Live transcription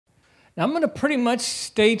Now, I'm going to pretty much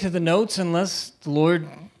stay to the notes unless the Lord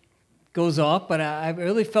goes off, but I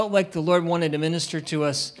really felt like the Lord wanted to minister to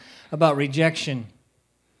us about rejection.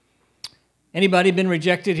 Anybody been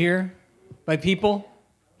rejected here by people?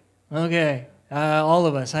 Okay, all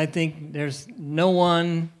of us. I think there's no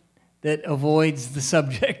one that avoids the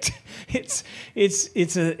subject. It's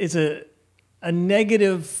a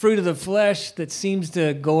negative fruit of the flesh that seems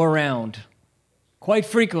to go around quite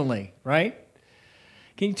frequently, right?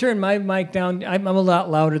 Can you turn my mic down? I'm a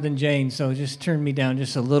lot louder than Jane, so just turn me down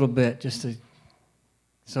just a little bit,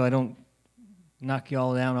 so I don't knock you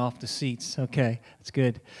all down off the seats. Okay, that's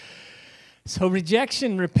good. So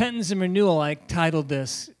rejection, repentance, and renewal, I titled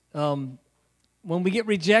this. When we get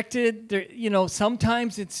rejected,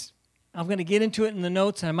 sometimes I'm going to get into it in the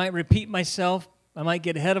notes, and I might repeat myself. I might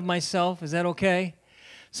get ahead of myself. Is that okay?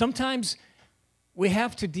 Sometimes we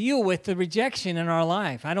have to deal with the rejection in our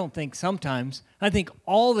life. I don't think sometimes. I think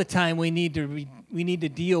all the time we need to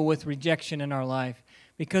deal with rejection in our life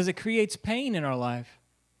because it creates pain in our life.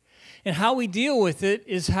 And how we deal with it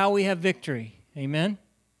is how we have victory. Amen?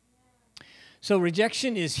 So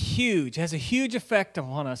rejection is huge, has a huge effect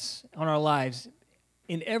on us, on our lives,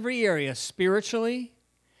 in every area, spiritually,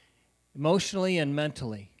 emotionally, and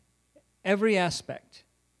mentally. Every aspect.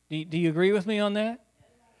 Do you agree with me on that?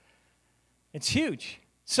 It's huge.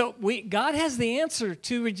 So God has the answer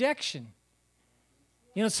to rejection.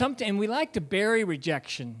 And we like to bury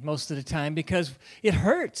rejection most of the time because it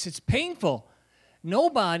hurts. It's painful.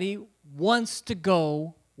 Nobody wants to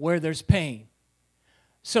go where there's pain.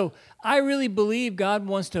 So I really believe God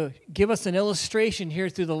wants to give us an illustration here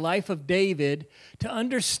through the life of David to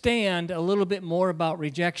understand a little bit more about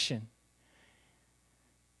rejection,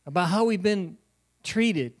 about how we've been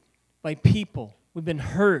treated by people. We've been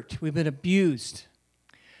hurt. We've been abused.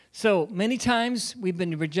 So many times we've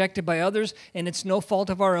been rejected by others, and it's no fault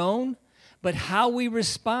of our own, but how we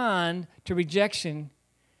respond to rejection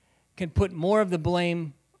can put more of the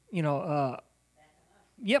blame,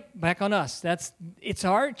 back on us. It's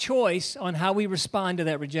our choice on how we respond to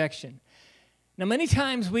that rejection. Now, many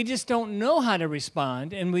times we just don't know how to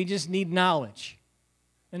respond, and we just need knowledge.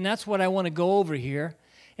 And that's what I want to go over here.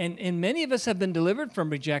 And many of us have been delivered from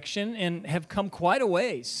rejection and have come quite a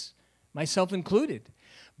ways, myself included.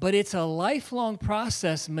 But it's a lifelong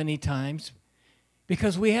process many times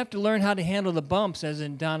because we have to learn how to handle the bumps, as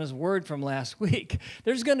in Donna's word from last week.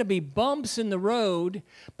 There's going to be bumps in the road,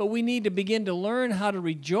 but we need to begin to learn how to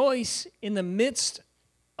rejoice in the midst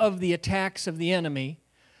of the attacks of the enemy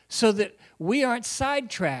so that we aren't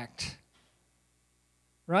sidetracked,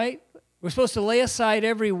 right? We're supposed to lay aside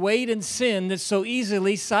every weight and sin that so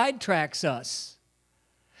easily sidetracks us.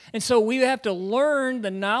 And so we have to learn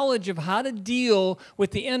the knowledge of how to deal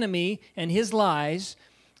with the enemy and his lies,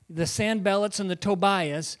 the Sanballats and the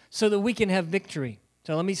Tobiahs, so that we can have victory.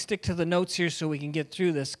 So let me stick to the notes here so we can get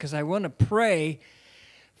through this, because I want to pray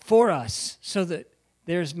for us so that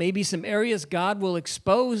there's maybe some areas God will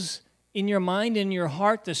expose in your mind and your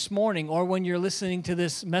heart this morning, or when you're listening to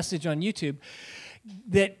this message on YouTube,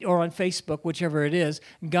 or on Facebook, whichever it is.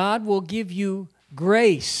 God will give you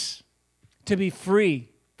grace to be free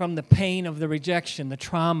from the pain of the rejection, the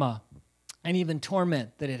trauma, and even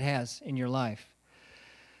torment that it has in your life.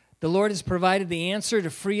 The Lord has provided the answer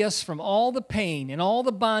to free us from all the pain and all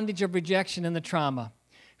the bondage of rejection and the trauma.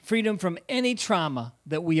 Freedom from any trauma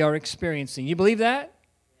that we are experiencing. You believe that?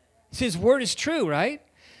 His word is true, right?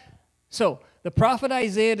 So, the prophet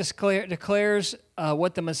Isaiah declares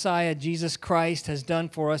what the Messiah, Jesus Christ, has done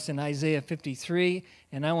for us in Isaiah 53,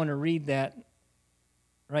 and I want to read that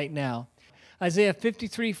right now. Isaiah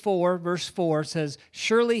 53:4, verse 4 says,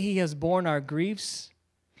 "Surely he has borne our griefs,"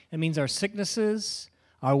 it means our sicknesses,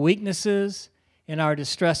 our weaknesses, and our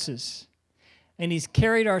distresses, "and he's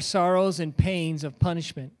carried our sorrows and pains of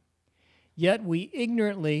punishment. Yet we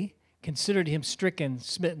ignorantly considered him stricken,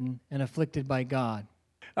 smitten, and afflicted by God."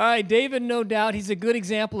 All right, David, no doubt, he's a good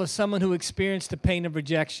example of someone who experienced the pain of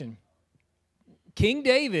rejection. King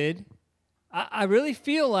David, I really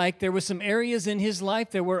feel like there were some areas in his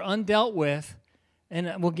life that were undealt with,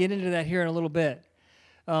 and we'll get into that here in a little bit.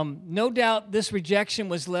 No doubt this rejection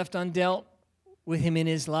was left undealt with him in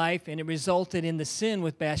his life, and it resulted in the sin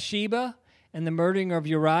with Bathsheba and the murdering of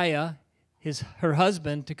Uriah, her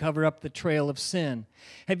husband, to cover up the trail of sin.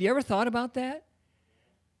 Have you ever thought about that?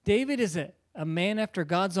 David is a man after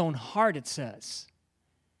God's own heart, it says.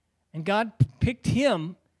 And God picked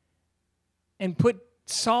him and put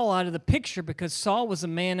Saul out of the picture because Saul was a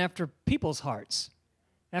man after people's hearts,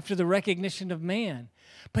 after the recognition of man.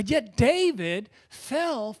 But yet David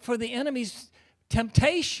fell for the enemy's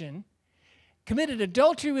temptation, committed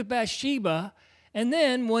adultery with Bathsheba, And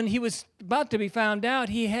then when he was about to be found out,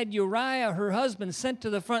 he had Uriah, her husband, sent to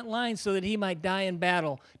the front line so that he might die in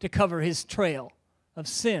battle to cover his trail of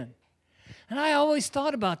sin. And I always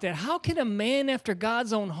thought about that. How can a man after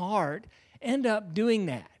God's own heart end up doing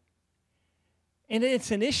that? And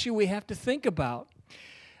it's an issue we have to think about.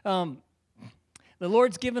 The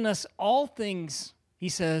Lord's given us all things, he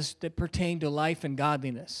says, that pertain to life and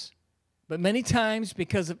godliness. But many times,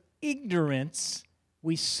 because of ignorance,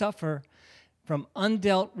 we suffer from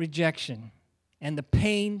undealt rejection and the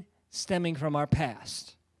pain stemming from our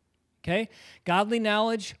past. Okay? Godly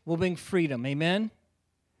knowledge will bring freedom. Amen?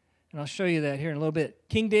 And I'll show you that here in a little bit.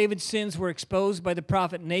 King David's sins were exposed by the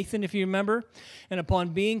prophet Nathan, if you remember. And upon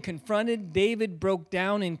being confronted, David broke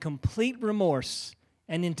down in complete remorse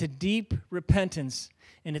and into deep repentance.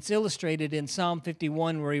 And it's illustrated in Psalm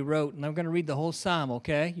 51 where he wrote, and I'm going to read the whole psalm,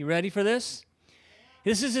 okay? You ready for this?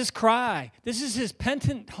 This is his cry. This is his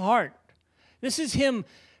penitent heart. This is him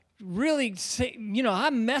really saying, I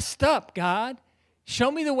messed up, God.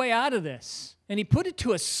 Show me the way out of this. And he put it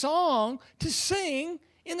to a song to sing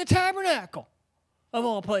in the tabernacle, of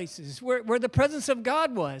all places, where the presence of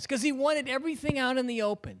God was, because he wanted everything out in the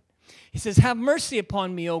open. He says, have mercy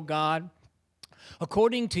upon me, O God,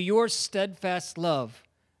 according to your steadfast love.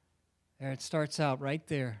 There it starts out right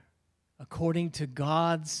there. According to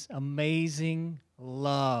God's amazing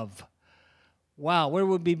love. Wow, where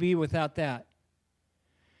would we be without that?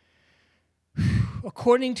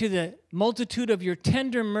 According to the multitude of your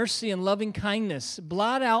tender mercy and loving kindness,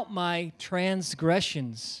 blot out my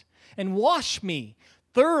transgressions and wash me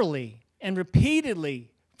thoroughly and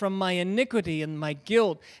repeatedly from my iniquity and my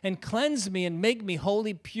guilt, and cleanse me and make me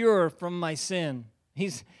wholly pure from my sin.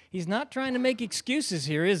 He's not trying to make excuses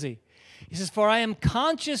here, is he? He says, for I am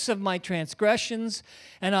conscious of my transgressions,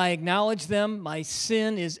 and I acknowledge them. My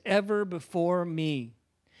sin is ever before me.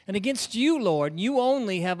 And against you, Lord, you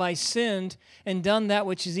only have I sinned and done that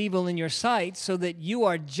which is evil in your sight, so that you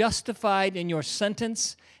are justified in your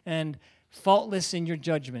sentence and faultless in your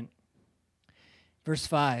judgment. Verse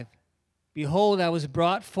 5, behold, I was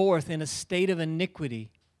brought forth in a state of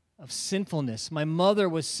iniquity, of sinfulness. My mother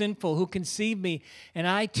was sinful who conceived me, and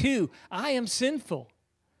I too, I am sinful.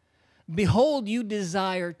 Behold, you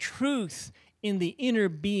desire truth in the inner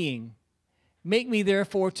being. Make me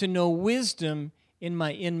therefore to know wisdom in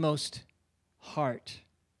my inmost heart.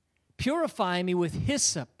 Purify me with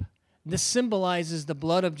hyssop. This symbolizes the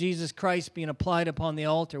blood of Jesus Christ being applied upon the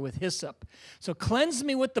altar with hyssop. So cleanse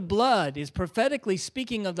me with the blood is prophetically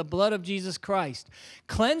speaking of the blood of Jesus Christ.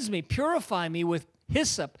 Cleanse me, purify me with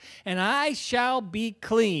hyssop, and I shall be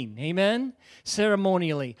clean. Amen?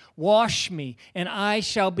 Ceremonially. Wash me, and I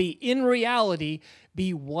shall be, in reality,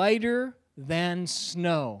 be whiter than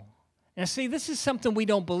snow. Now see, this is something we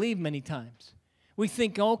don't believe many times. We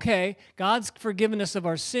think, okay, God's forgiven us of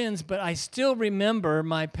our sins, but I still remember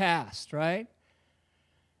my past, right?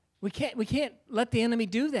 We can't let the enemy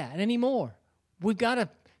do that anymore. We've got to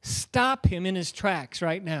stop him in his tracks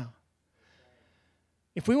right now.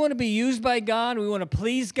 If we want to be used by God, we want to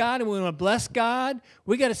please God, and we want to bless God,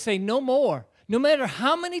 we got to say no more. No matter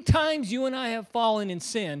how many times you and I have fallen in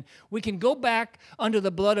sin, we can go back under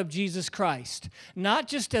the blood of Jesus Christ. Not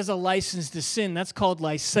just as a license to sin. That's called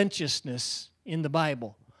licentiousness in the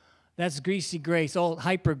Bible. That's greasy grace, old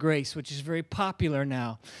hyper grace, which is very popular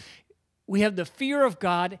now. We have the fear of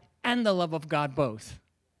God and the love of God both.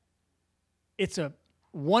 It's a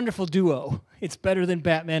wonderful duo. It's better than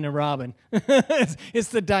Batman and Robin. It's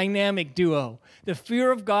the dynamic duo. The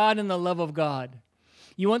fear of God and the love of God.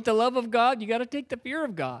 You want the love of God, you got to take the fear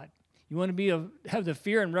of God. You want to have the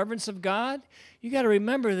fear and reverence of God, you got to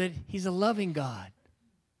remember that he's a loving God,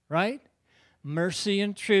 right? Mercy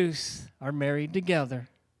and truth are married together,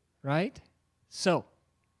 right? So,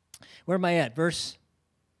 where am I at? Verse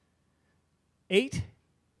 8.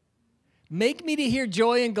 Make me to hear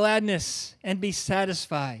joy and gladness and be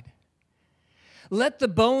satisfied. Let the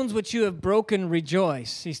bones which you have broken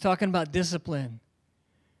rejoice. He's talking about discipline.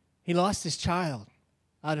 He lost his child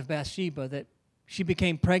out of Bathsheba, that she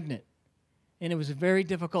became pregnant, and it was a very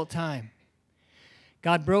difficult time.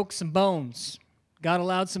 God broke some bones. God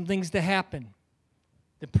allowed some things to happen.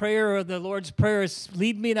 The prayer of the Lord's Prayer is,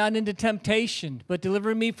 lead me not into temptation, but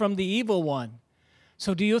deliver me from the evil one.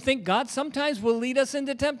 So do you think God sometimes will lead us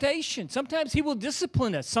into temptation? Sometimes he will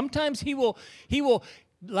discipline us. Sometimes he will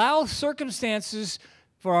allow circumstances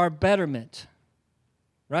for our betterment.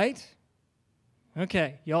 Right?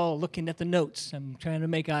 Okay, y'all looking at the notes. I'm trying to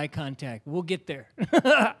make eye contact. We'll get there.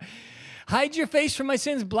 Hide your face from my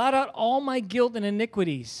sins. Blot out all my guilt and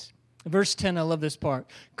iniquities. Verse 10, I love this part.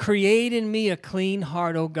 Create in me a clean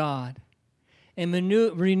heart, O God, and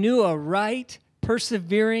renew a right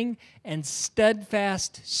persevering and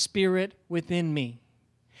steadfast spirit within me.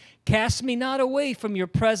 Cast me not away from your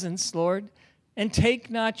presence, Lord, and take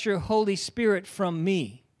not your Holy Spirit from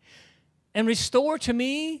me. And restore to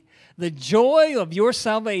me the joy of your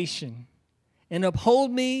salvation, and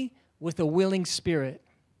uphold me with a willing spirit.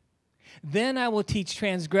 Then I will teach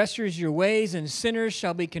transgressors your ways, and sinners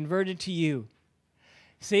shall be converted to you.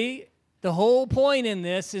 See, the whole point in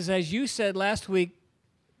this is, as you said last week,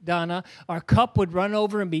 Donna, our cup would run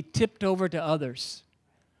over and be tipped over to others.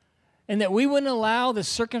 And that we wouldn't allow the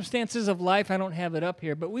circumstances of life, I don't have it up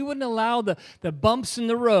here, but we wouldn't allow the bumps in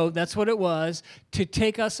the road, that's what it was, to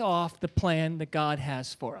take us off the plan that God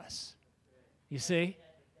has for us. You see?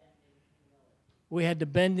 We had to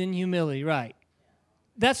bend in humility, right.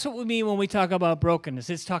 That's what we mean when we talk about brokenness.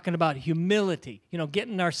 It's talking about humility,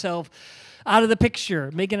 getting ourselves out of the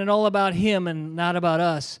picture, making it all about Him and not about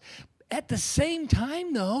us. At the same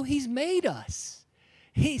time, though, He's made us.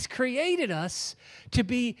 He's created us to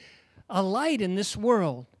be a light in this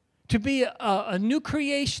world, to be a new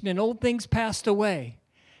creation and old things passed away,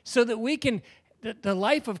 so that the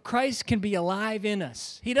life of Christ can be alive in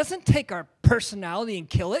us. He doesn't take our personality and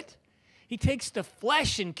kill it. He takes the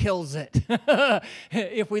flesh and kills it.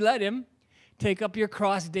 If we let Him, take up your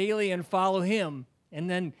cross daily and follow Him, and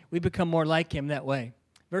then we become more like Him that way.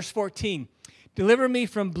 Verse 14, deliver me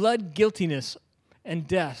from blood guiltiness and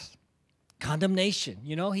death, condemnation.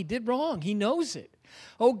 He did wrong. He knows it.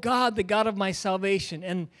 O God, the God of my salvation,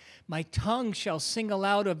 and my tongue shall sing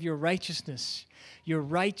aloud of your righteousness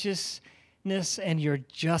and your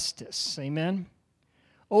justice. Amen.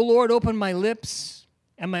 O Lord, open my lips,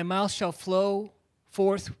 and my mouth shall flow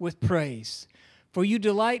forth with praise. For you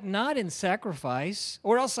delight not in sacrifice,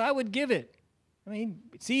 or else I would give it.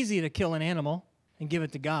 It's easy to kill an animal and give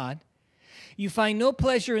it to God. You find no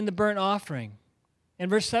pleasure in the burnt offering. In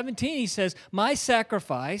verse 17, he says, my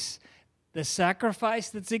sacrifice, the sacrifice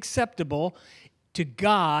that's acceptable to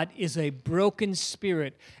God, is a broken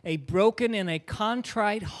spirit, a broken and a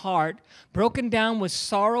contrite heart, broken down with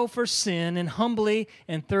sorrow for sin, and humbly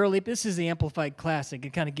and thoroughly. This is the Amplified Classic.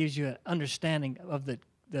 It kind of gives you an understanding of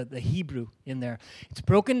the Hebrew in there. It's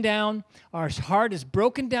broken down. Our heart is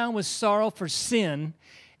broken down with sorrow for sin,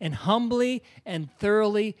 and humbly and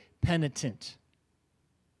thoroughly penitent.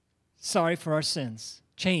 Sorry for our sins.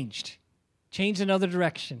 Changed another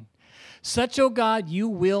direction. Such, O God, you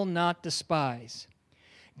will not despise.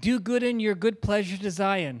 Do good in your good pleasure to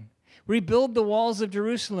Zion. Rebuild the walls of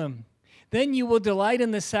Jerusalem. Then you will delight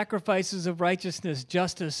in the sacrifices of righteousness,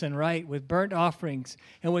 justice, and right, with burnt offerings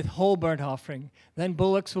and with whole burnt offering. Then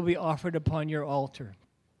bullocks will be offered upon your altar.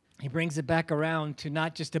 He brings it back around to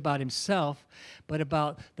not just about himself, but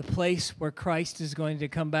about the place where Christ is going to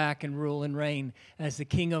come back and rule and reign as the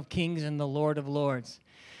King of Kings and the Lord of Lords.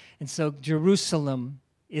 And so Jerusalem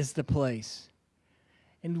is the place.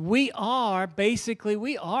 And we are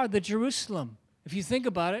the Jerusalem, if you think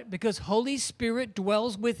about it, because Holy Spirit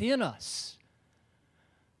dwells within us.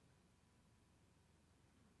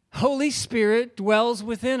 Holy Spirit dwells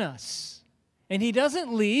within us. And He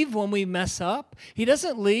doesn't leave when we mess up. He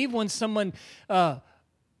doesn't leave when someone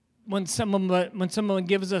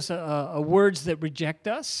gives us words that reject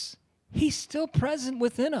us. He's still present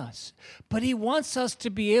within us, but He wants us to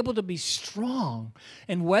be able to be strong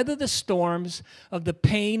and weather the storms of the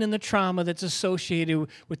pain and the trauma that's associated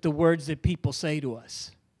with the words that people say to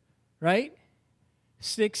us, right?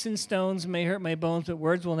 Sticks and stones may hurt my bones, but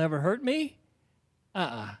words will never hurt me?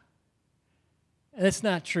 That's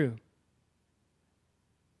not true.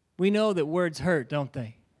 We know that words hurt, don't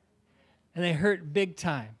they? And they hurt big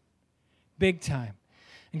time, big time.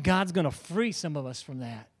 And God's going to free some of us from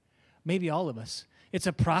that. Maybe all of us. It's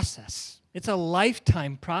a process. It's a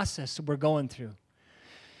lifetime process that we're going through.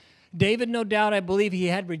 David, no doubt, I believe he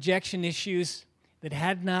had rejection issues that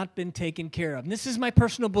had not been taken care of. And this is my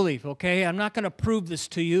personal belief, okay? I'm not going to prove this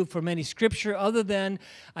to you from any scripture other than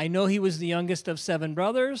I know he was the youngest of 7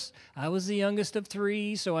 brothers. I was the youngest of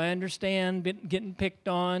 3, so I understand getting picked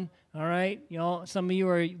on, all right? Some of you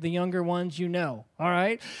are the younger ones, all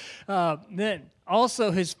right? Then also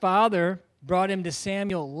his father brought him to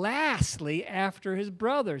Samuel lastly after his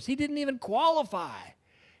brothers. He didn't even qualify.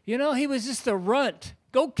 He was just a runt.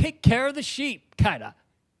 Go take care of the sheep, kind of.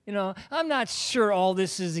 I'm not sure all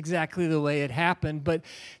this is exactly the way it happened, but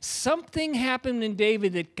something happened in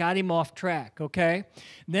David that got him off track, okay?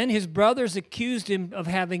 Then his brothers accused him of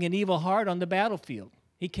having an evil heart on the battlefield.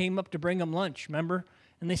 He came up to bring them lunch, remember?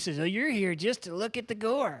 And they said, oh, you're here just to look at the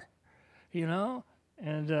gore,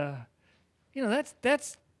 And,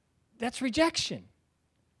 that's rejection.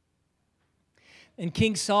 And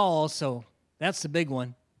King Saul also, that's the big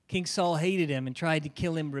one. King Saul hated him and tried to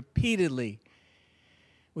kill him repeatedly,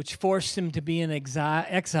 which forced him to be in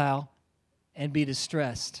exile and be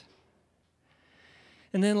distressed.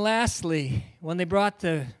 And then lastly, when they brought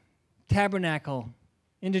the tabernacle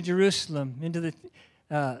into Jerusalem, into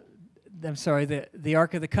the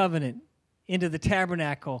Ark of the Covenant, into the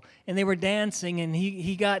tabernacle, and they were dancing, and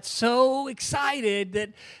he got so excited that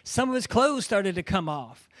some of his clothes started to come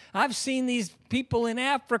off. I've seen these people in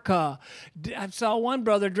Africa. I saw one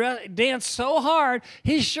brother dance so hard,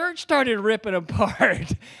 his shirt started ripping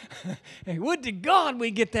apart. Would to God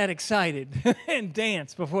we get that excited and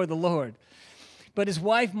dance before the Lord. But his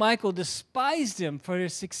wife, Michal, despised him for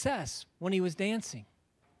his success when he was dancing.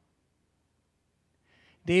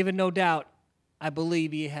 David, no doubt, I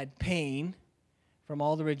believe he had pain from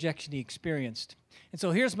all the rejection he experienced. And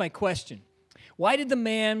so here's my question. Why did the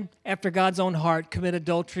man after God's own heart commit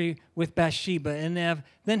adultery with Bathsheba and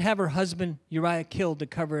then have her husband Uriah killed to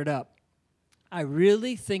cover it up? I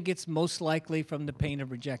really think it's most likely from the pain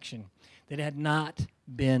of rejection that had not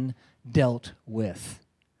been dealt with.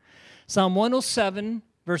 Psalm 107,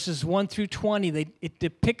 verses 1 through 20, it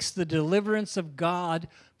depicts the deliverance of God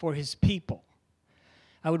for his people.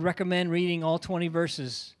 I would recommend reading all 20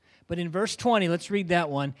 verses. But in verse 20, let's read that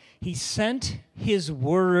one. He sent his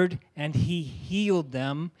word, and he healed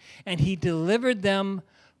them, and he delivered them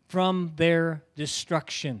from their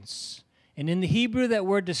destructions. And in the Hebrew, that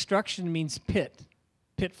word destruction means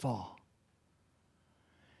pitfall.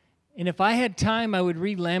 And if I had time, I would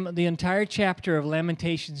read the entire chapter of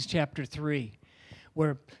Lamentations chapter 3,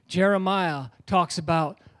 where Jeremiah talks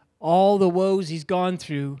about all the woes he's gone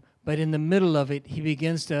through, but in the middle of it, he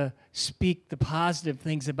begins to speak the positive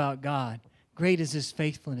things about God. Great is his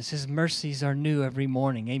faithfulness. His mercies are new every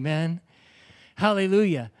morning. Amen?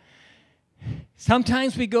 Hallelujah.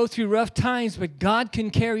 Sometimes we go through rough times, but God can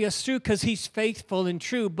carry us through because he's faithful and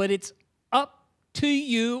true. But it's up to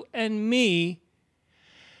you and me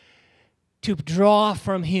to draw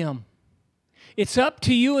from him. It's up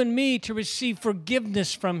to you and me to receive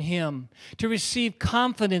forgiveness from him, to receive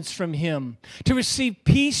confidence from him, to receive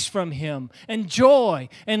peace from him, and joy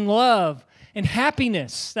and love and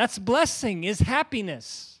happiness. That's blessing, is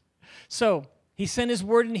happiness. So he sent his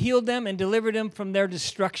word and healed them and delivered them from their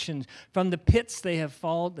destructions, from the pits they have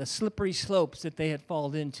fallen, the slippery slopes that they had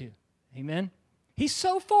fallen into. Amen? He's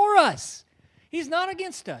so for us. He's not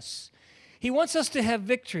against us. He wants us to have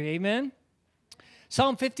victory. Amen?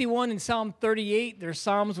 Psalm 51 and Psalm 38, they're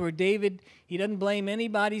psalms where David, he doesn't blame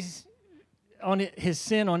his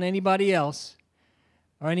sin on anybody else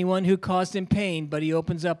or anyone who caused him pain, but he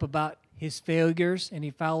opens up about his failures, and he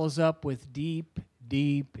follows up with deep,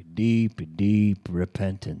 deep, deep, deep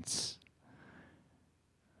repentance.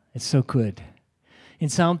 It's so good. In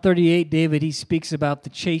Psalm 38, David, he speaks about the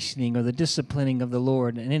chastening or the disciplining of the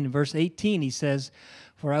Lord. And in verse 18, he says,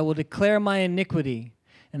 "For I will declare my iniquity,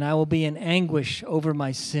 and I will be in anguish over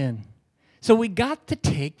my sin." So we got to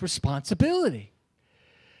take responsibility.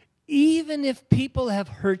 Even if people have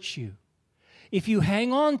hurt you, if you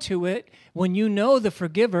hang on to it, when you know the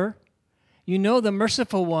forgiver, you know the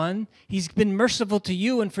merciful one, he's been merciful to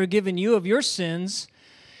you and forgiven you of your sins.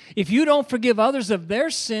 If you don't forgive others of their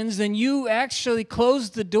sins, then you actually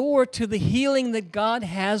close the door to the healing that God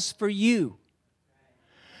has for you.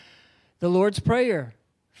 The Lord's Prayer,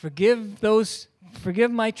 forgive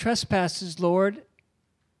my trespasses, Lord,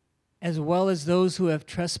 as well as those who have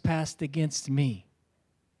trespassed against me.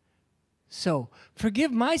 So,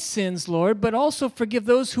 forgive my sins, Lord, but also forgive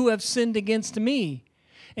those who have sinned against me.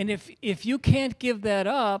 And if you can't give that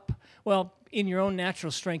up, well, in your own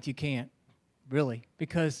natural strength, you can't, really,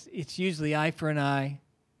 because it's usually eye for an eye,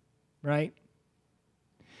 right?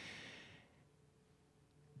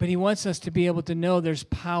 But he wants us to be able to know there's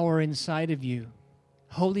power inside of you.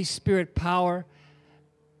 Holy Spirit power.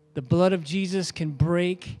 The blood of Jesus can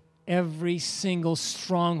break every single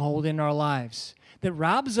stronghold in our lives that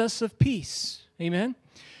robs us of peace. Amen?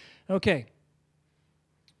 Okay.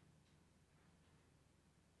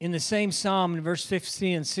 In the same psalm, in verse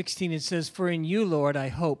 15 and 16, it says, "For in you, Lord, I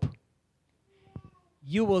hope.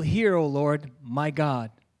 You will hear, O Lord, my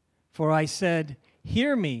God. For I said,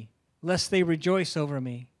 hear me, lest they rejoice over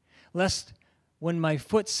me, lest when my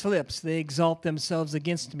foot slips, they exalt themselves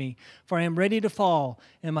against me. For I am ready to fall,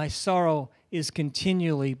 and my sorrow is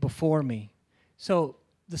continually before me." So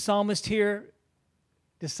the psalmist here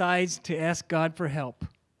decides to ask God for help.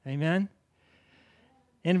 Amen?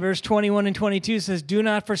 In verse 21 and 22 it says, "Do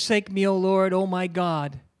not forsake me, O Lord, O my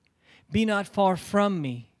God. Be not far from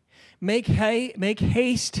me. Make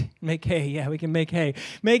haste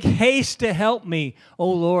to help me,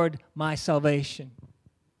 O Lord, my salvation."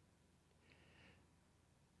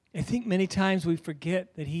 I think many times we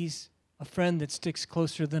forget that he's a friend that sticks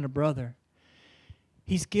closer than a brother.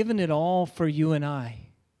 He's given it all for you and I.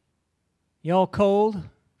 Y'all cold?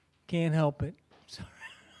 Can't help it. Sorry.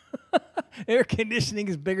 Air conditioning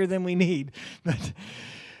is bigger than we need. But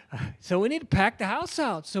so we need to pack the house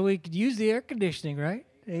out so we could use the air conditioning, right?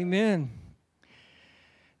 Amen.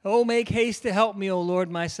 Oh, make haste to help me, O Lord,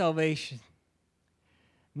 my salvation.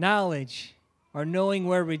 Knowledge, or knowing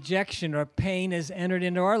where rejection or pain has entered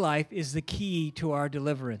into our life, is the key to our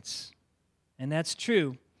deliverance. And that's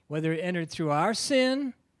true, whether it entered through our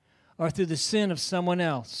sin or through the sin of someone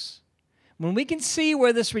else. When we can see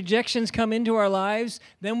where this rejection's come into our lives,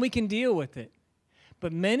 then we can deal with it.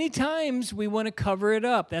 But many times we want to cover it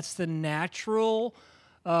up. That's the natural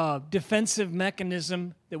defensive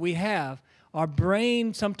mechanism that we have. Our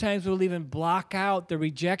brain sometimes will even block out the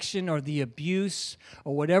rejection or the abuse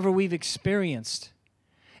or whatever we've experienced.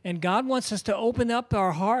 And God wants us to open up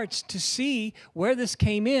our hearts to see where this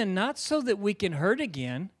came in, not so that we can hurt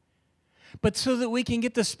again, but so that we can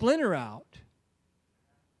get the splinter out.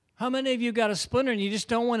 How many of you got a splinter and you just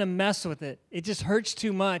don't want to mess with it? It just hurts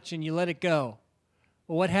too much and you let it go.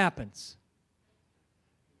 Well, what happens?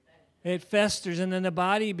 It festers, and then the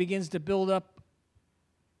body begins to build up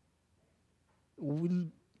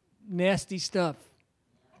nasty stuff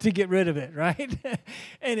to get rid of it, right?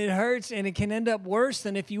 And it hurts, and it can end up worse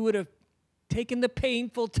than if you would have taken the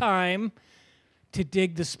painful time to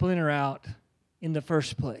dig the splinter out in the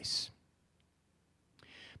first place.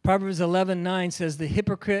 Proverbs 11:9 says, "The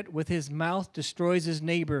hypocrite with his mouth destroys his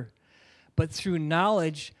neighbor, but through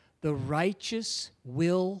knowledge the righteous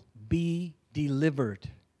will be delivered."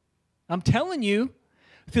 I'm telling you,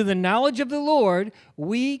 through the knowledge of the Lord,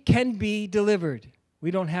 we can be delivered. We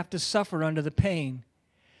don't have to suffer under the pain.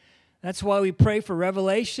 That's why we pray for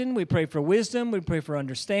revelation, we pray for wisdom, we pray for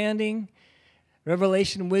understanding.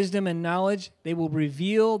 Revelation, wisdom, and knowledge, they will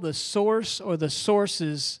reveal the source or the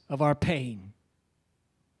sources of our pain.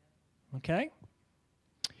 Okay?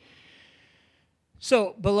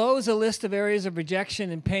 So below is a list of areas of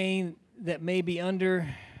rejection and pain that may be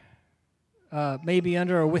under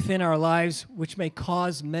or within our lives, which may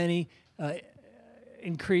cause many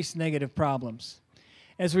increased negative problems.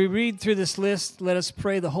 As we read through this list, let us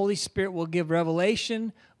pray the Holy Spirit will give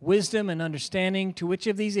revelation, wisdom, and understanding to which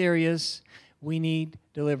of these areas we need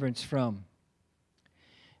deliverance from.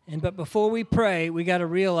 But before we pray, we got to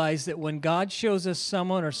realize that when God shows us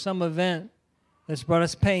someone or some event that's brought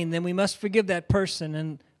us pain, then we must forgive that person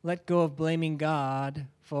and let go of blaming God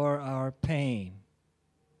for our pain.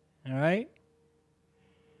 All right?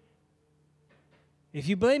 If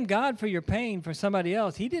you blame God for your pain for somebody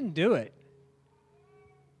else, He didn't do it.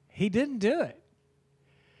 He didn't do it.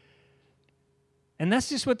 And that's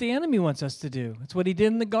just what the enemy wants us to do. It's what he did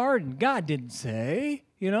in the garden. God didn't say,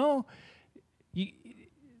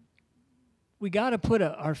 we got to put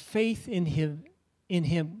our faith in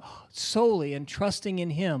Him solely, and trusting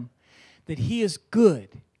in Him that He is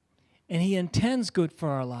good and He intends good for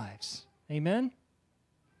our lives. Amen?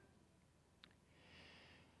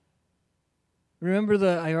 Remember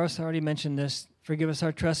I also already mentioned this. Forgive us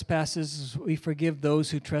our trespasses as we forgive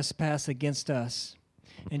those who trespass against us.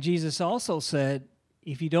 And Jesus also said,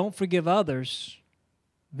 if you don't forgive others,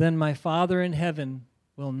 then my Father in heaven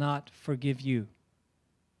will not forgive you.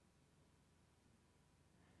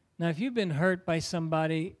 Now, if you've been hurt by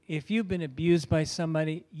somebody, if you've been abused by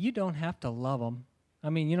somebody, you don't have to love them. I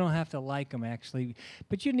mean, you don't have to like them, actually.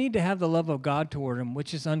 But you need to have the love of God toward them,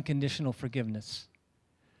 which is unconditional forgiveness.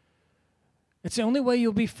 It's the only way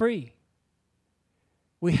you'll be free.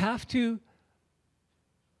 We have to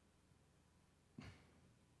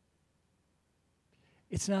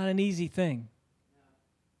it's not an easy thing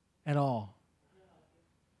at all.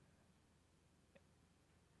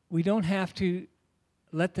 We don't have to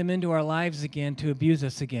let them into our lives again to abuse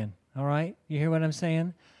us again, all right? You hear what I'm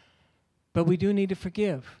saying? But we do need to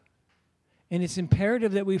forgive. And it's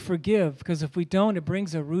imperative that we forgive, because if we don't, it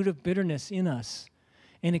brings a root of bitterness in us.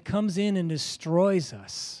 And it comes in and destroys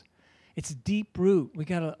us. It's deep root. We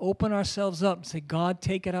got to open ourselves up and say, God,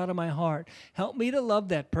 take it out of my heart. Help me to love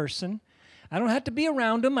that person. I don't have to be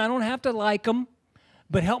around them. I don't have to like them.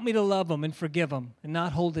 But help me to love them and forgive them and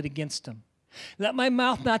not hold it against them. Let my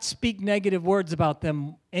mouth not speak negative words about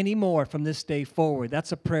them anymore from this day forward.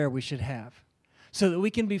 That's a prayer we should have, so that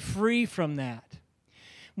we can be free from that.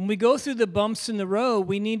 When we go through the bumps in the road,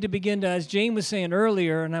 we need to begin to, as Jane was saying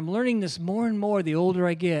earlier, and I'm learning this more and more the older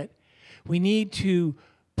I get, we need to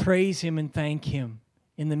praise Him and thank Him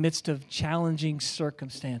in the midst of challenging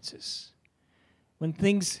circumstances. When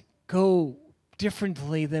things go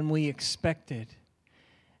differently than we expected,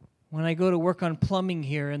 when I go to work on plumbing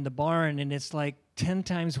here in the barn and it's like 10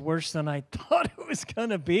 times worse than I thought it was going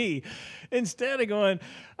to be, instead of going,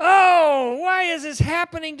 oh, why is this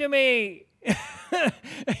happening to me?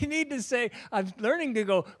 I need to say, I'm learning to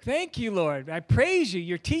go, thank you, Lord. I praise you.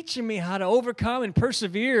 You're teaching me how to overcome and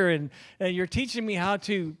persevere, and you're teaching me how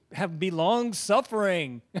to be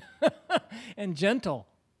long-suffering and gentle,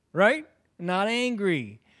 right? Not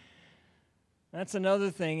angry. That's another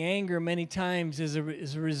thing. Anger many times is a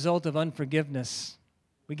result of unforgiveness.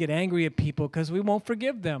 We get angry at people because we won't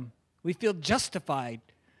forgive them. We feel justified.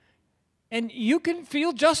 And you can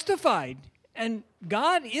feel justified. And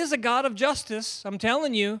God is a God of justice, I'm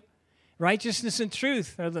telling you. Righteousness and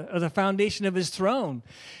truth are the foundation of his throne.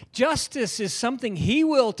 Justice is something he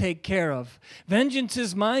will take care of. Vengeance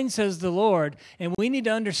is mine, says the Lord. And we need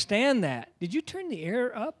to understand that. Did you turn the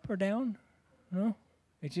air up or down? No?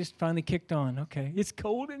 It just finally kicked on. Okay. It's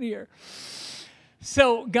cold in here.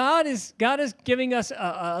 So God is giving us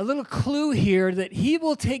a little clue here that he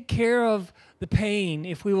will take care of the pain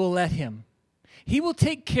if we will let him. He will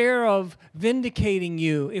take care of vindicating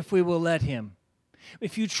you if we will let him.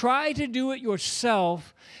 If you try to do it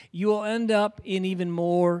yourself, you will end up in even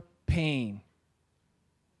more pain.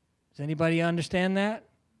 Does anybody understand that?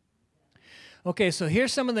 Okay, so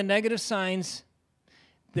here's some of the negative signs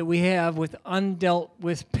that we have with undealt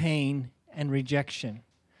with pain and rejection.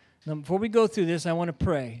 Now, before we go through this, I want to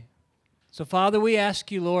pray. So, Father, we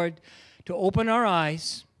ask you, Lord, to open our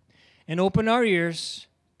eyes and open our ears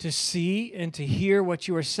to see and to hear what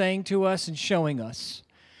you are saying to us and showing us.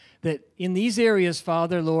 That in these areas,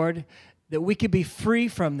 Father, Lord, that we could be free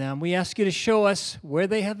from them. We ask you to show us where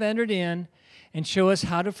they have entered in and show us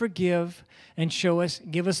how to forgive and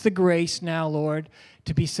give us the grace now, Lord,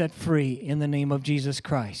 to be set free in the name of Jesus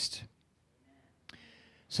Christ.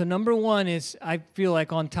 So number one is, I feel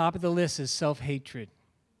like on top of the list is self-hatred.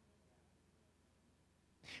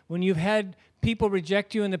 When you've had people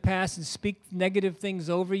reject you in the past and speak negative things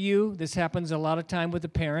over you, this happens a lot of time with a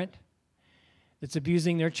parent that's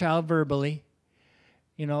abusing their child verbally,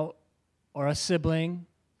 or a sibling,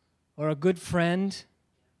 or a good friend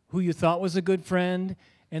who you thought was a good friend,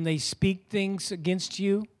 and they speak things against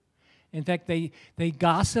you. In fact, they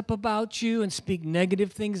gossip about you and speak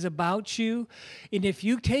negative things about you. And if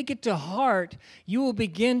you take it to heart, you will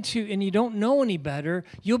begin to, and you don't know any better,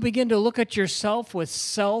 you'll begin to look at yourself with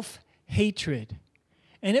self-hatred.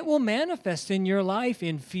 And it will manifest in your life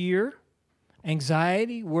in fear,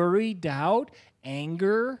 anxiety, worry, doubt,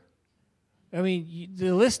 anger. I mean,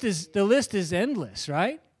 the list is endless,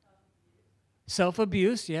 right?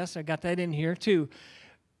 Self-abuse, yes, I got that in here too.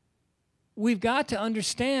 We've got to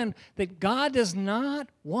understand that God does not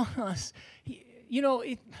want us.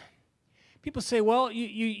 People say, well,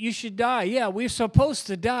 you should die. Yeah, we're supposed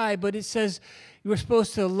to die, but it says we're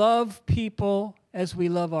supposed to love people as we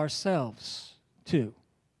love ourselves too.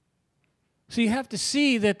 So you have to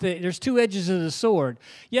see that there's two edges of the sword.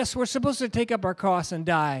 Yes, we're supposed to take up our cross and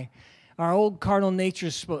die. Our old carnal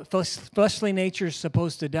nature, fleshly nature is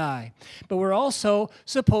supposed to die. But we're also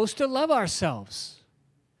supposed to love ourselves.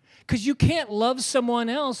 Because you can't love someone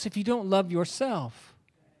else if you don't love yourself.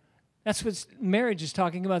 That's what marriage is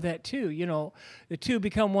talking about that too. The two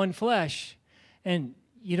become one flesh. And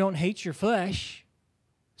you don't hate your flesh.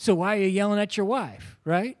 So why are you yelling at your wife,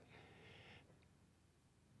 right?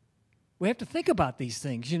 We have to think about these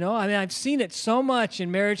things, I've seen it so much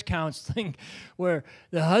in marriage counseling where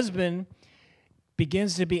the husband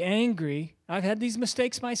begins to be angry. I've had these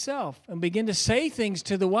mistakes myself and begin to say things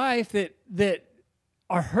to the wife that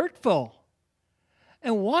are hurtful.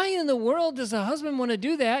 And why in the world does a husband want to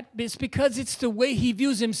do that? It's because it's the way he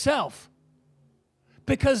views himself.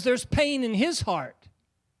 Because there's pain in his heart.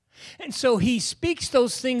 And so he speaks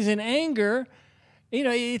those things in anger.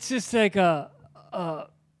 It's just like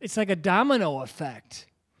it's like a domino effect.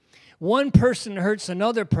 One person hurts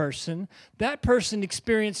another person. That person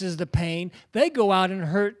experiences the pain. They go out and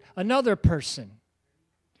hurt another person.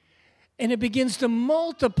 And it begins to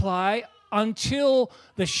multiply until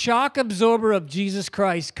the shock absorber of Jesus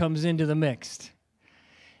Christ comes into the mix.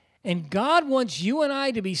 And God wants you and I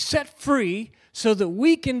to be set free so that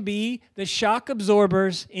we can be the shock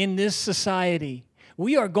absorbers in this society.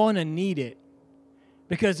 We are going to need it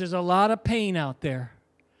because there's a lot of pain out there.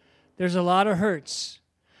 There's a lot of hurts.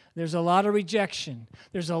 There's a lot of rejection.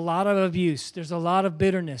 There's a lot of abuse. There's a lot of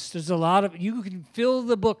bitterness. You can fill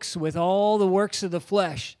the books with all the works of the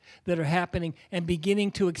flesh that are happening and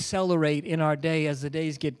beginning to accelerate in our day as the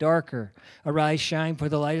days get darker. Arise, shine, for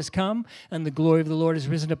the light has come, and the glory of the Lord has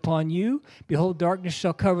risen upon you. Behold, darkness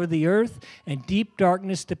shall cover the earth, and deep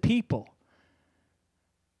darkness the people.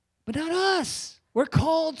 But not us. We're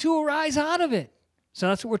called to arise out of it. So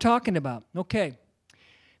that's what we're talking about. Okay.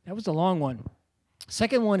 That was a long one.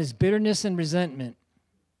 Second one is bitterness and resentment.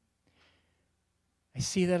 I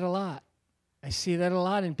see that a lot. I see that a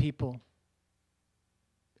lot in people,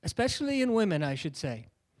 especially in women, I should say.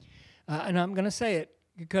 And I'm going to say it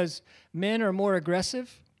because men are more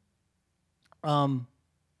aggressive and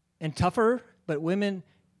tougher, but women,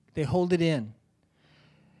 they hold it in.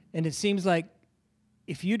 And it seems like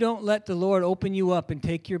if you don't let the Lord open you up and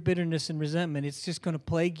take your bitterness and resentment, it's just going to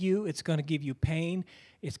plague you. It's going to give you pain.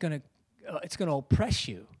 It's going to oppress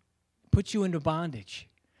you, put you into bondage.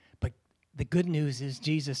 But the good news is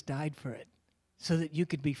Jesus died for it so that you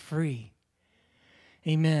could be free.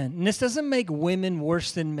 Amen. And this doesn't make women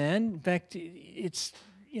worse than men. In fact, it's,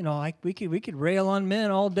 like we could rail on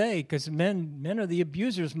men all day because men are the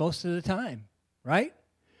abusers most of the time, right?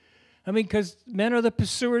 I mean, because men are the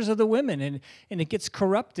pursuers of the women, and it gets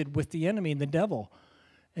corrupted with the enemy and the devil.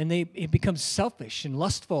 And it becomes selfish and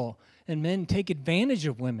lustful, and men take advantage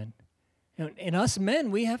of women. And us men,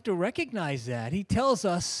 we have to recognize that. He tells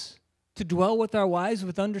us to dwell with our wives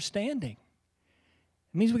with understanding.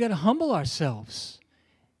 It means we got to humble ourselves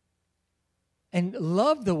and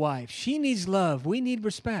love the wife. She needs love. We need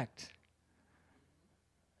respect.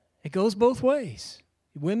 It goes both ways.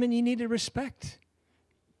 Women, you need to respect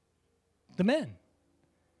the men.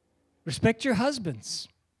 Respect your husbands.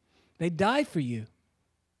 They die for you.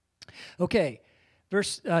 Okay,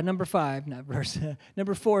 number 4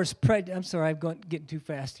 is I'm sorry, I'm getting too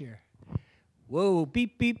fast here. Whoa,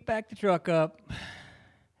 beep, beep, back the truck up,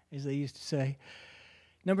 as they used to say.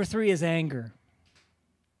 Number 3 is anger.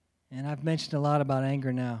 And I've mentioned a lot about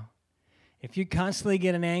anger now. If you constantly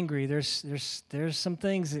get angry, there's some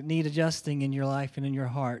things that need adjusting in your life and in your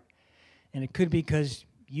heart. And it could be because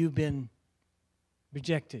you've been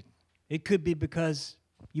rejected. It could be because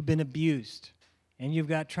you've been abused and you've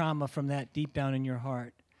got trauma from that deep down in your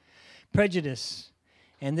heart. Prejudice,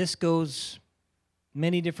 and this goes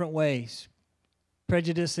many different ways.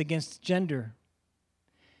 Prejudice against gender,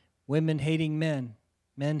 women hating men,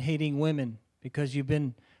 men hating women because you've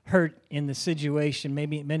been hurt in the situation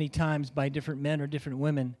maybe many times by different men or different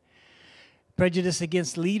women. Prejudice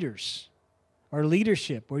against leaders or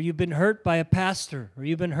leadership, where you've been hurt by a pastor, or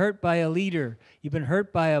you've been hurt by a leader, you've been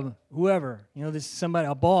hurt by whoever, this is somebody,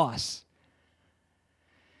 a boss.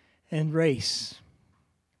 And race,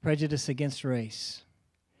 prejudice against race.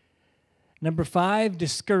 Number 5,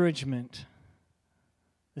 discouragement.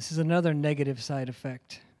 This is another negative side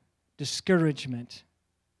effect. Discouragement.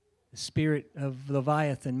 The spirit of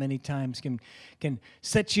Leviathan many times can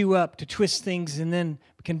set you up to twist things and then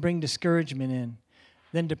can bring discouragement in.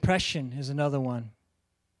 Then depression is another one.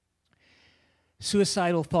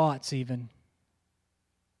 Suicidal thoughts even.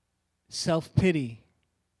 Self-pity.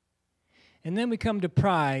 And then we come to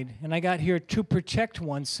pride. And I got here to protect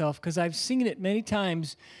oneself because I've seen it many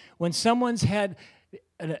times when someone's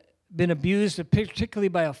been abused, particularly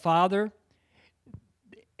by a father,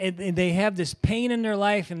 and they have this pain in their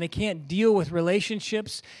life and they can't deal with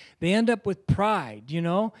relationships. They end up with pride,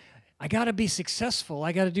 I got to be successful.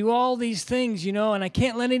 I got to do all these things, and I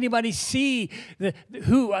can't let anybody see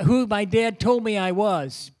who my dad told me I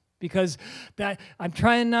was, because that I'm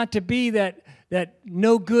trying not to be that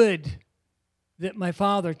no good that my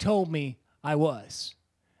father told me I was.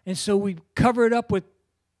 And so we cover it up with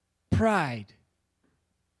pride.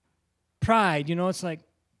 Pride, it's like,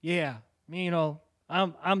 yeah,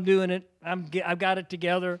 I'm doing it. I've got it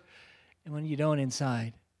together. And when you don't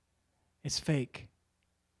inside, it's fake.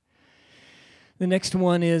 The next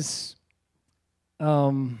one is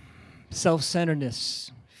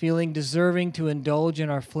self-centeredness, feeling deserving to indulge in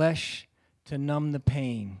our flesh to numb the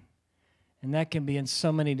pain. And that can be in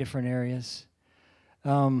so many different areas.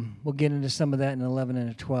 We'll get into some of that in 11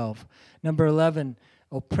 and 12. Number 11,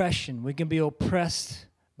 oppression. We can be oppressed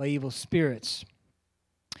by evil spirits.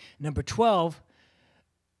 Number 12,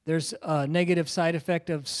 there's a negative side effect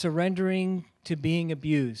of surrendering to being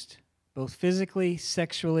abused, both physically,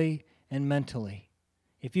 sexually, and mentally.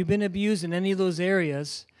 If you've been abused in any of those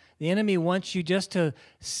areas, the enemy wants you just to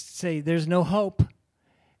say there's no hope,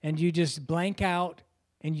 and you just blank out,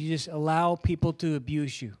 and you just allow people to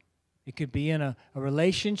abuse you. It could be in a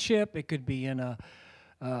relationship. It could be in a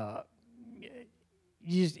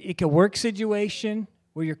work situation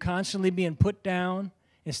where you're constantly being put down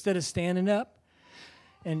instead of standing up.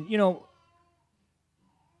 And,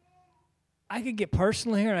 I could get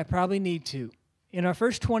personal here, and I probably need to. In our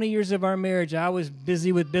first 20 years of our marriage, I was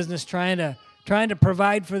busy with business trying to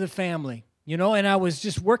provide for the family, and I was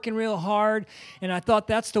just working real hard, and I thought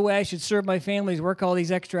that's the way I should serve my family, is work all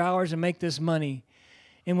these extra hours and make this money.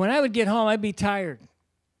 And when I would get home, I'd be tired.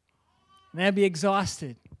 And I'd be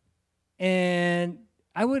exhausted. And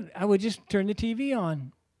I would just turn the TV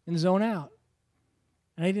on and zone out.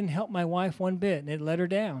 And I didn't help my wife one bit, and it let her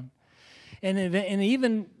down. And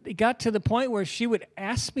even it got to the point where she would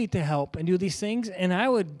ask me to help and do these things, and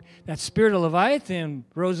that spirit of Leviathan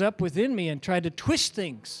rose up within me and tried to twist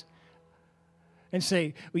things and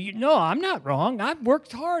say, well, no, I'm not wrong. I've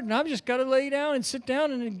worked hard, and I've just got to lay down and sit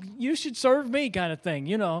down, and you should serve me kind of thing,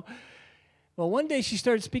 you know. Well, one day she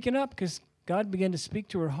started speaking up because God began to speak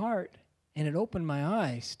to her heart, and it opened my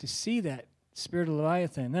eyes to see that spirit of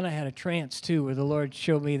Leviathan. Then I had a trance, too, where the Lord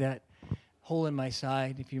showed me that hole in my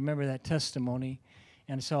side, if you remember that testimony,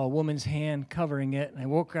 and I saw a woman's hand covering it, and I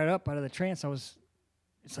woke right up out of the trance.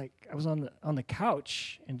 It's like I was on the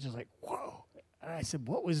couch, and just like, whoa. And I said,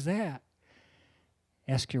 what was that?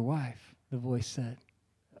 Ask your wife, the voice said,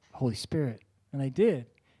 Holy Spirit. And I did.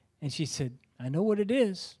 And she said, I know what it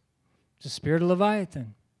is. It's the spirit of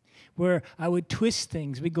Leviathan, where I would twist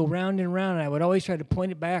things. We'd go round and round, and I would always try to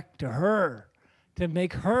point it back to her, to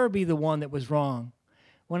make her be the one that was wrong,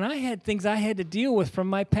 when I had things I had to deal with from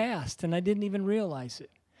my past, and I didn't even realize it.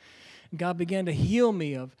 And God began to heal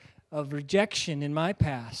me of rejection in my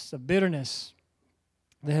past, of bitterness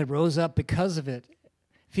that had rose up because of it,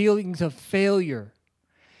 feelings of failure,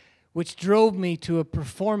 which drove me to a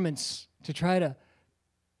performance to try to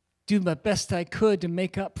do my best I could to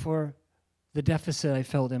make up for the deficit I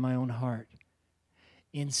felt in my own heart,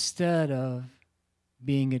 instead of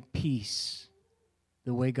being at peace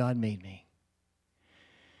the way God made me.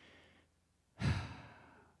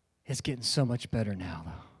 It's getting so much better now,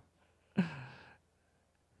 though.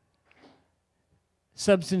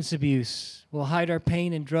 Substance abuse will hide our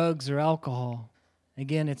pain in drugs or alcohol.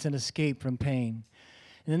 Again, it's an escape from pain.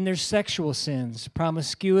 And then there's sexual sins,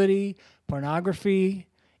 promiscuity, pornography,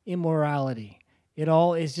 immorality. It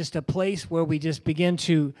all is just a place where we just begin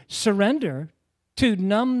to surrender to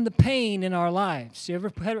numb the pain in our lives. You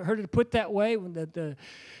ever heard it put that way? When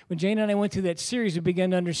Jane and I went through that series, we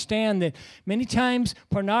began to understand that many times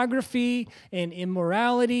pornography and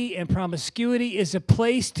immorality and promiscuity is a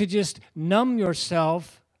place to just numb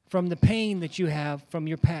yourself from the pain that you have from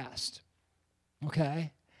your past.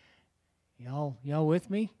 Okay? Y'all with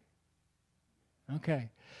me? Okay.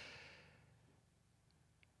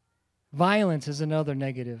 Violence is another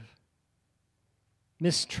negative.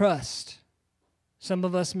 Mistrust. Some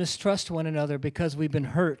of us mistrust one another because we've been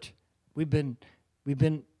hurt. We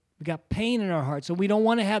got pain in our heart, so we don't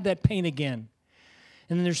want to have that pain again.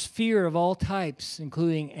 And then there's fear of all types,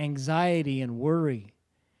 including anxiety and worry.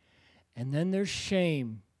 And then there's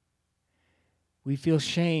shame. We feel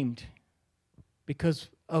shamed because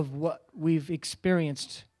of what we've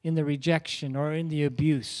experienced in the rejection or in the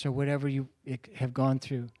abuse or whatever you have gone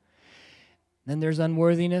through. Then there's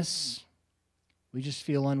unworthiness. We just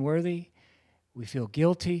feel unworthy. We feel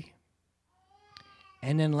guilty.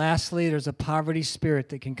 And then lastly, there's a poverty spirit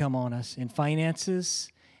that can come on us in finances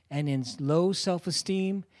and in low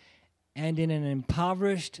self-esteem and in an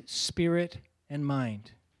impoverished spirit and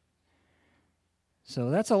mind. So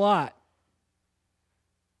that's a lot.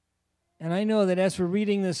 And I know that as we're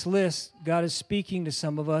reading this list, God is speaking to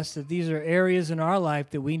some of us that these are areas in our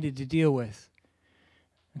life that we need to deal with.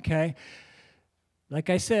 Okay? Like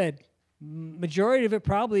I said, majority of it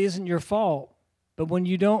probably isn't your fault. But when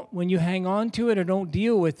you hang on to it or don't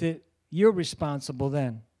deal with it, you're responsible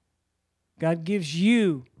then. God gives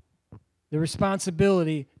you the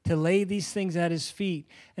responsibility to lay these things at His feet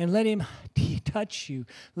and let Him touch you,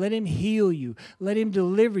 let Him heal you, let Him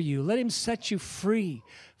deliver you, let Him set you free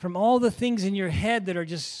from all the things in your head that are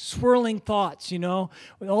just swirling thoughts,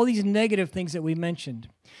 with all these negative things that we mentioned.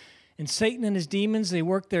 And Satan and his demons, they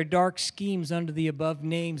work their dark schemes under the above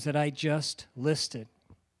names that I just listed.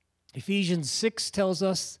 Ephesians 6 tells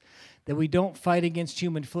us that we don't fight against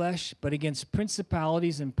human flesh, but against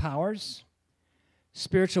principalities and powers,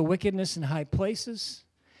 spiritual wickedness in high places,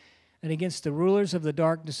 and against the rulers of the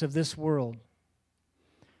darkness of this world.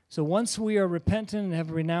 So once we are repentant and have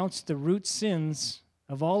renounced the root sins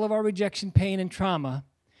of all of our rejection, pain, and trauma,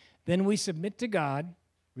 then we submit to God,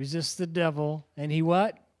 resist the devil, and he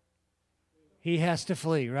what? He has to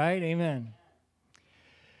flee, right? Amen.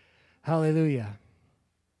 Hallelujah.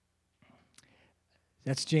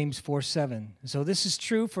 That's James 4:7. So this is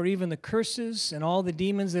true for even the curses and all the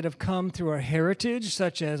demons that have come through our heritage,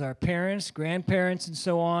 such as our parents, grandparents, and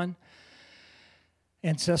so on.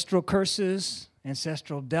 Ancestral curses,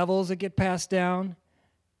 ancestral devils that get passed down.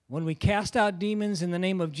 When we cast out demons in the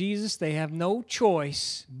name of Jesus, they have no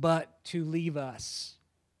choice but to leave us.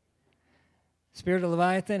 Spirit of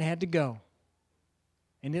Leviathan had to go.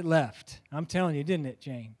 And it left. I'm telling you, didn't it,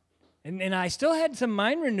 Jane? And I still had some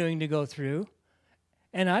mind renewing to go through,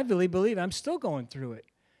 and I really believe I'm still going through it.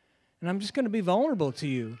 And I'm just going to be vulnerable to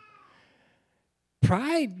you.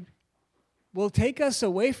 Pride will take us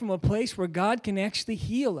away from a place where God can actually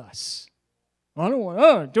heal us. I don't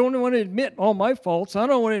want to admit all my faults. I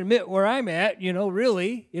don't want to admit where I'm at,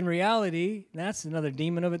 really, in reality. That's another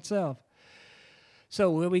demon of itself.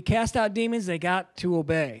 So when we cast out demons, they got to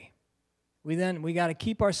obey. We got to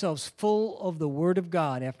keep ourselves full of the Word of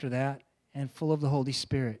God after that and full of the Holy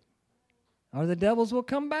Spirit. Or the devils will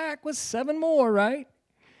come back with 7 more, right?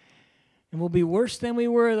 And we'll be worse than we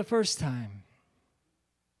were the first time.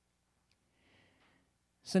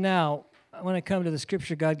 So now, I want to come to the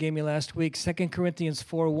scripture God gave me last week. 2 Corinthians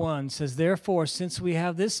 4:1 says, "Therefore, since we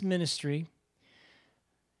have this ministry,"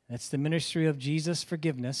 that's the ministry of Jesus'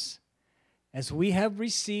 forgiveness, "as we have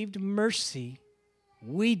received mercy,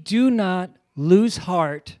 we do not lose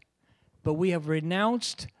heart, but we have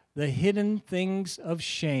renounced the hidden things of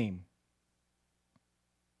shame."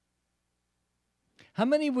 How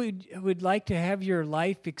many would like to have your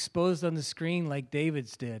life exposed on the screen like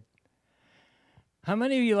David's did? How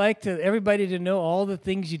many of you like everybody to know all the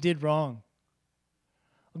things you did wrong?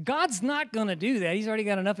 Well, God's not going to do that. He's already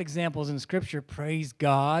got enough examples in Scripture. Praise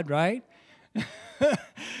God, right?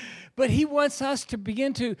 But He wants us to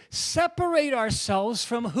begin to separate ourselves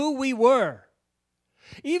from who we were.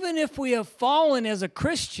 Even if we have fallen as a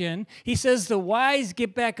Christian, He says the wise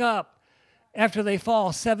get back up after they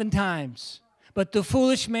fall 7 times. But the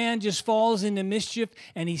foolish man just falls into mischief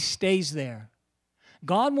and he stays there.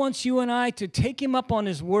 God wants you and I to take Him up on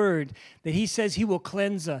His word that He says He will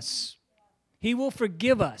cleanse us. He will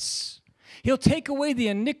forgive us. He'll take away the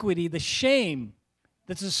iniquity, the shame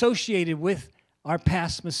that's associated with our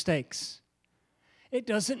past mistakes. It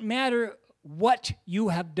doesn't matter what you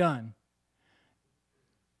have done.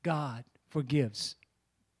 God forgives.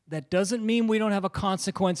 That doesn't mean we don't have a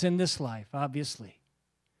consequence in this life, obviously.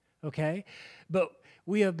 Okay? But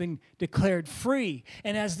we have been declared free.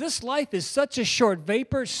 And as this life is such a short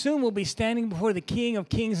vapor, soon we'll be standing before the King of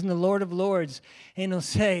Kings and the Lord of Lords. And He'll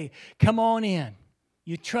say, "Come on in.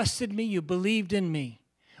 You trusted me. You believed in me.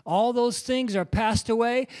 All those things are passed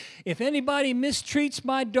away. If anybody mistreats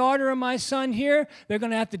my daughter or my son here, they're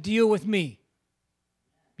going to have to deal with me."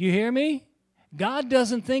 You hear me? God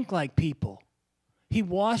doesn't think like people. He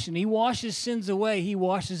washes sins away. He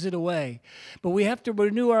washes it away. But we have to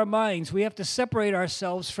renew our minds. We have to separate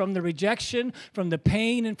ourselves from the rejection, from the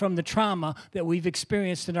pain, and from the trauma that we've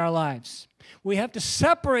experienced in our lives. We have to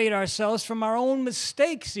separate ourselves from our own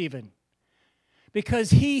mistakes even.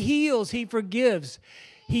 Because He heals, He forgives.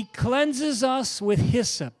 He cleanses us with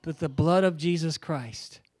hyssop, with the blood of Jesus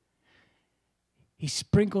Christ. He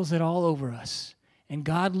sprinkles it all over us. And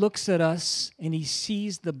God looks at us and He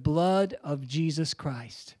sees the blood of Jesus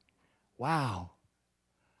Christ. Wow.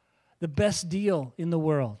 The best deal in the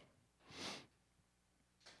world.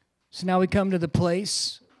 So now we come to the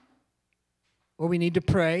place where we need to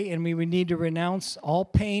pray and we need to renounce all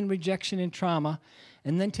pain, rejection, and trauma,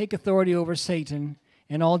 and then take authority over Satan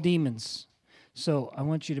and all demons. So I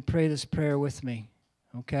want you to pray this prayer with me,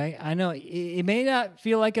 okay? I know it may not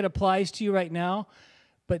feel like it applies to you right now,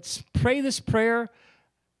 but pray this prayer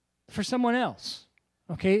for someone else,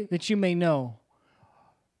 okay, that you may know.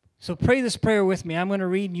 So pray this prayer with me. I'm going to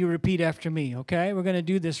read and you repeat after me, okay? We're going to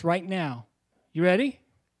do this right now. You ready?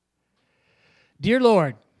 Dear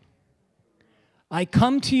Lord, I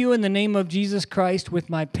come to you in the name of Jesus Christ with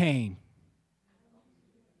my pain,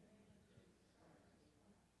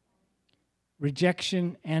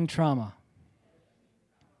 rejection, and trauma.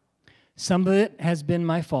 Some of it has been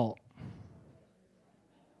my fault,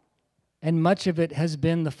 and much of it has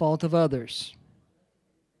been the fault of others.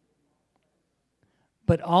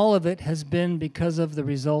 But all of it has been because of the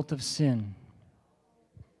result of sin.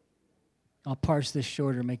 I'll parse this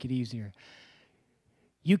shorter, make it easier.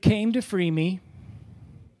 You came to free me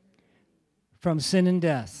from sin and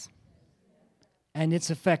death and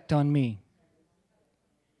its effect on me.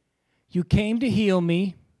 You came to heal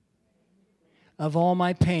me of all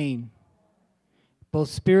my pain, both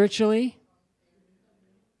spiritually,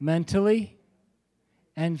 mentally,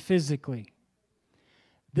 and physically.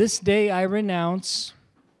 This day I renounce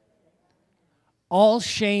all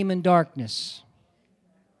shame and darkness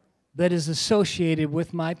that is associated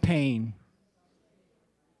with my pain,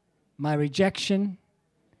 my rejection,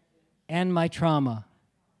 and my trauma,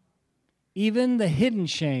 even the hidden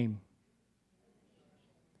shame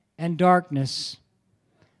and darkness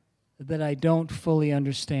that I don't fully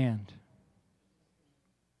understand.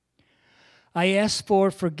 I ask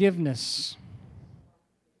for forgiveness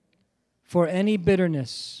for any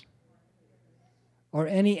bitterness or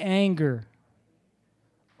any anger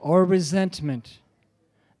or resentment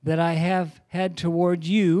that I have had toward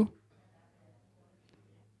you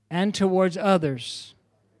and towards others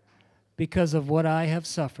because of what I have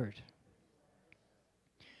suffered.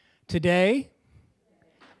 Today,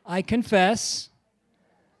 I confess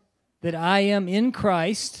that I am in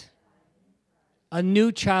Christ, a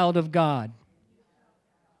new child of God.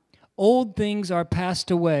 Old things are passed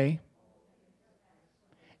away,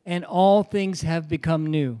 and all things have become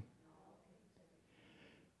new.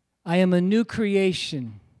 I am a new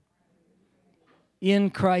creation in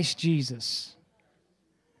Christ Jesus.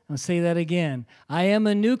 I'll say that again. I am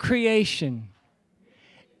a new creation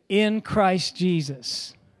in Christ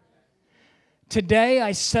Jesus. Today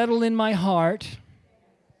I settle in my heart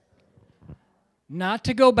not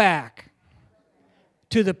to go back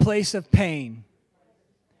to the place of pain,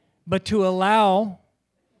 but to allow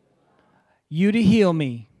you to heal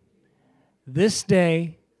me this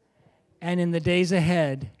day and in the days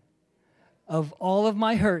ahead of all of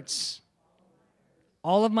my hurts,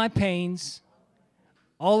 all of my pains,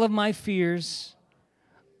 all of my fears,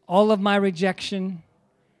 all of my rejection,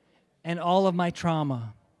 and all of my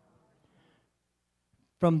trauma.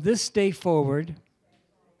 From this day forward,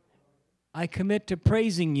 I commit to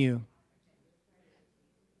praising you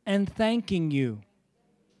and thanking you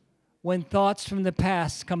when thoughts from the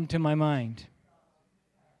past come to my mind.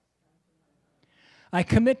 I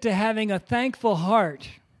commit to having a thankful heart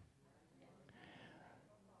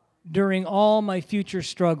during all my future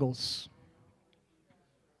struggles.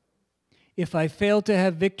 If I fail to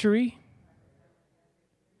have victory,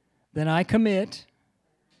 then I commit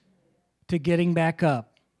to getting back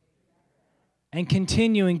up and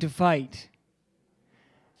continuing to fight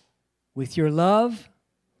with your love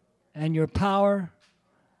and your power,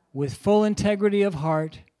 with full integrity of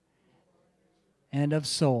heart and of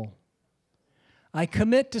soul. I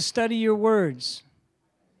commit to study your words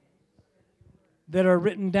that are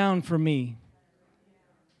written down for me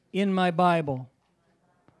in my Bible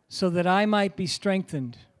so that I might be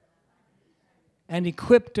strengthened and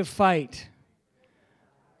equipped to fight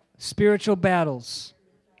spiritual battles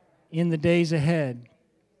in the days ahead.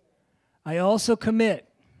 I also commit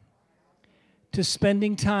to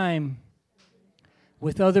spending time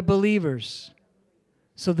with other believers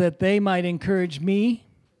so that they might encourage me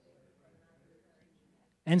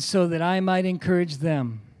and so that I might encourage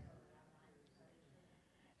them.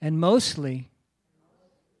 And mostly,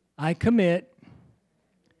 I commit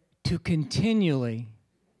to continually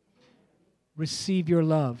receive your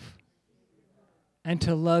love and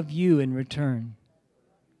to love you in return.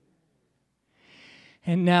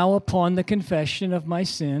 And now, upon the confession of my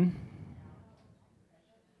sin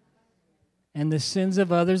and the sins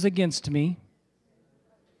of others against me,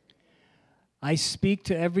 I speak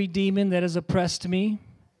to every demon that has oppressed me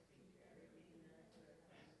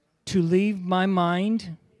to leave my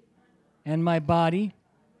mind and my body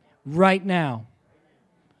right now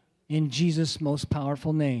in Jesus' most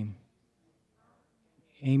powerful name.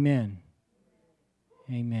 Amen.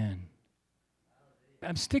 Amen.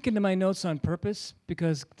 I'm sticking to my notes on purpose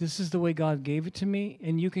because this is the way God gave it to me,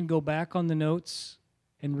 and you can go back on the notes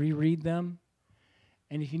and reread them.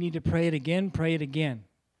 And if you need to pray it again, pray it again.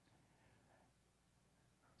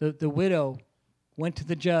 The widow went to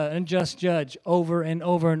the unjust judge over and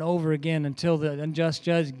over and over again until the unjust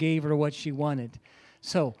judge gave her what she wanted.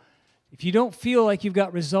 So if you don't feel like you've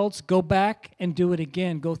got results, go back and do it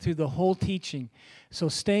again. Go through the whole teaching. So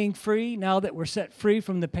staying free, now that we're set free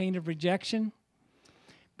from the pain of rejection,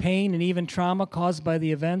 pain and even trauma caused by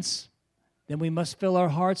the events, then we must fill our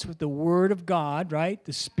hearts with the Word of God, right?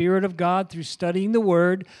 The Spirit of God through studying the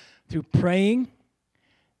Word, through praying,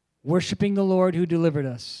 worshiping the Lord who delivered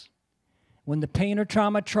us. When the pain or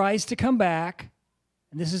trauma tries to come back,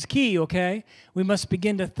 and this is key, okay? We must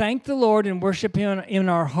begin to thank the Lord and worship Him in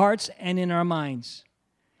our hearts and in our minds.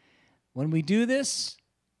 When we do this,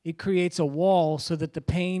 it creates a wall so that the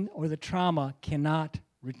pain or the trauma cannot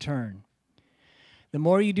return. The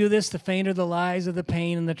more you do this, the fainter the lies of the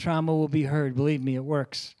pain and the trauma will be heard. Believe me, it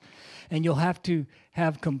works. And you'll have to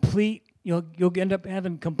have you'll end up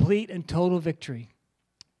having complete and total victory.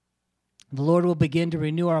 The Lord will begin to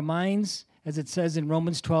renew our minds, as it says in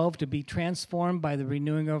Romans 12, to be transformed by the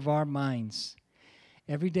renewing of our minds.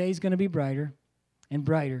 Every day is going to be brighter and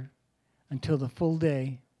brighter until the full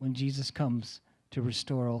day when Jesus comes to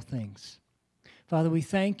restore all things. Father, we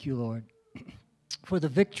thank you, Lord, for the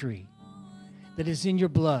victory that is in your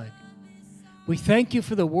blood. We thank you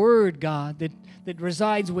for the Word, God, that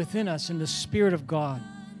resides within us in the Spirit of God.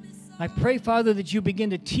 I pray, Father, that you begin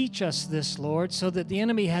to teach us this, Lord, so that the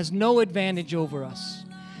enemy has no advantage over us.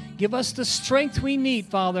 Give us the strength we need,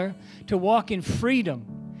 Father, to walk in freedom,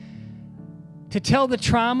 to tell the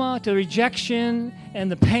trauma, the rejection,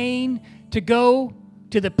 and the pain to go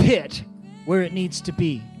to the pit where it needs to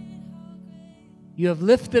be. You have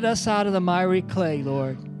lifted us out of the miry clay,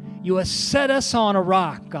 Lord. You have set us on a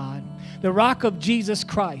rock, God, the rock of Jesus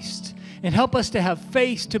Christ. And help us to have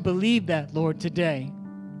faith to believe that, Lord, today.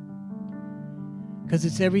 Because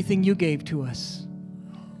it's everything you gave to us,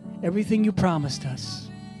 everything you promised us.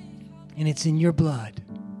 And it's in your blood.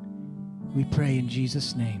 We pray in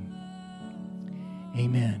Jesus' name.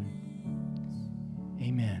 Amen.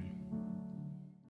 Amen.